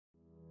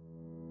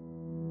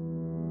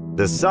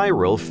The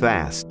Cyrel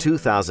FAST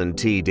 2000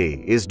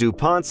 TD is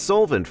DuPont's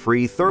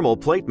solvent-free thermal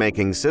plate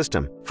making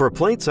system for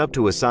plates up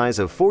to a size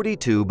of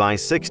 42 by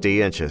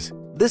 60 inches.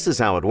 This is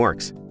how it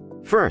works.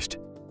 First,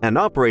 an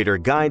operator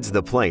guides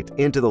the plate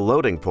into the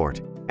loading port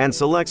and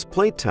selects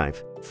plate type,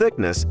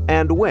 thickness,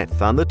 and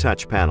width on the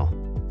touch panel.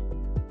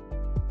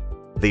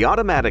 The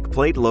automatic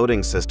plate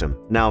loading system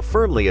now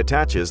firmly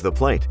attaches the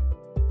plate,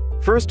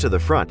 first to the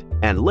front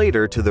and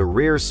later to the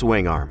rear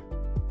swing arm.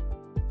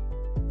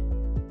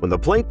 When the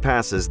plate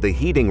passes the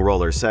heating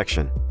roller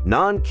section,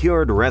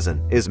 non-cured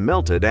resin is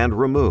melted and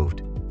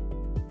removed.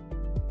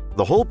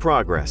 The whole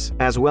progress,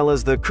 as well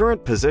as the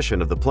current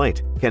position of the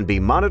plate, can be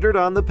monitored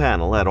on the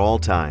panel at all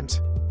times.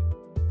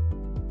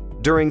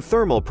 During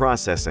thermal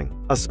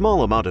processing, a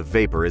small amount of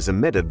vapor is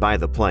emitted by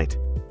the plate.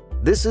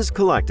 This is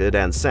collected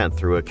and sent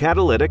through a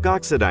catalytic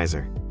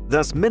oxidizer,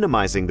 thus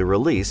minimizing the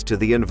release to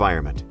the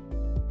environment.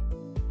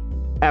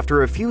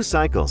 After a few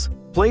cycles,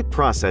 plate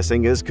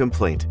processing is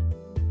complete.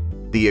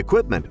 The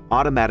equipment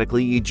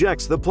automatically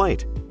ejects the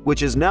plate,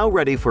 which is now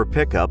ready for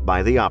pickup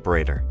by the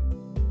operator.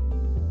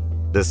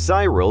 The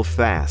Cyrel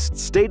FAST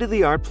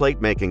state-of-the-art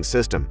plate-making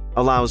system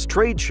allows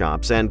trade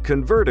shops and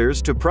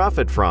converters to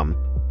profit from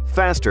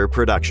faster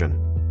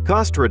production,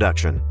 cost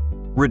reduction,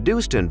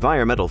 reduced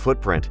environmental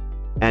footprint,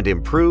 and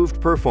improved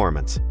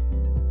performance.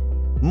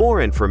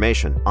 More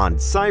information on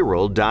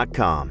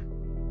Cyrel.com.